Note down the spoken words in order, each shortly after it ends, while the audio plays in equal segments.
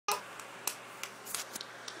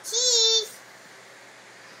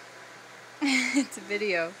It's a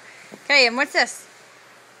video. Okay, and what's this?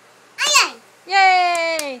 Onion.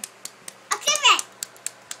 Yay! A carrot.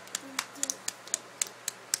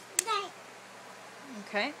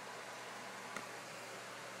 Okay.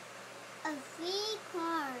 A free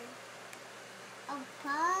corn. A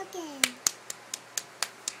pumpkin.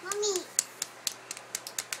 Mommy.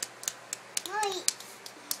 Mommy.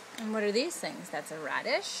 And what are these things? That's a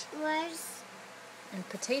radish Where's and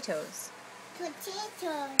potatoes.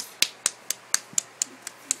 potatoes?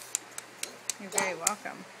 You're very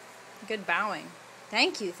welcome. Good bowing.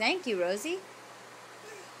 Thank you, Rosie.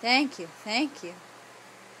 Thank you. A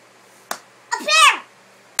pear.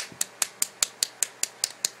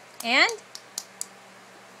 And?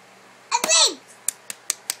 A grape.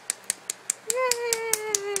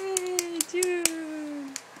 Yay,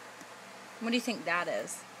 June. What do you think that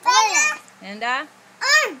is? Banana. Panda?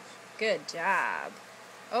 Orange. Good job.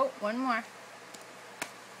 Oh, one more.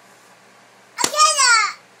 A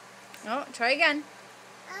carrot. Oh, try again.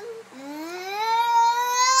 Egg.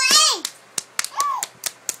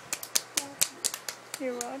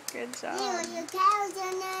 You're welcome. Good job. You cows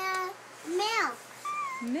and milk.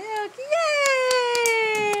 Milk,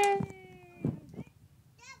 yay!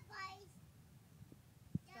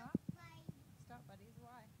 Stop, buddies.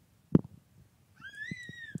 Why?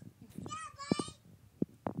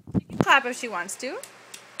 She can clap if she wants to.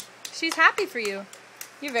 She's happy for you.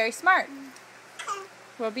 You're very smart.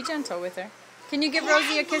 Well, be gentle with her. Can you give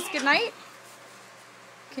Rosie a kiss goodnight?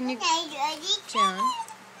 Can you, June?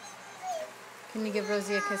 Can you give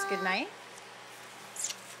Rosie a kiss goodnight?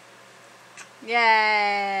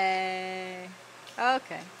 Yay!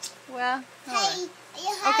 Okay. Well, all right.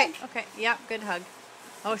 Okay. Yep, good hug.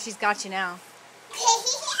 Oh, she's got you now.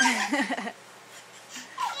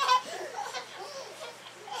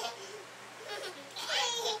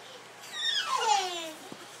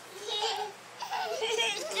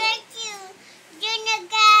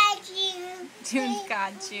 June's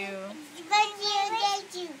got you.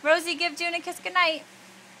 Rosie, give June a kiss goodnight.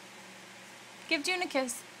 Give June a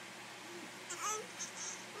kiss.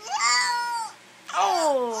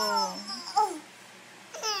 Oh!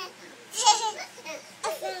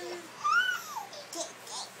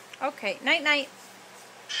 Okay, night-night.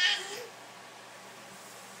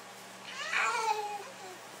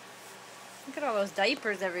 Look at all those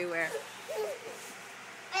diapers everywhere.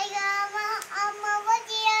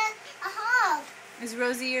 Is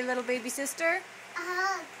Rosie your little baby sister?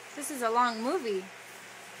 This is a long movie.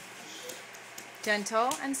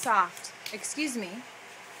 Gentle and soft. Excuse me.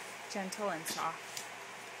 Gentle and soft.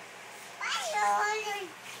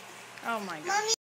 Oh my gosh.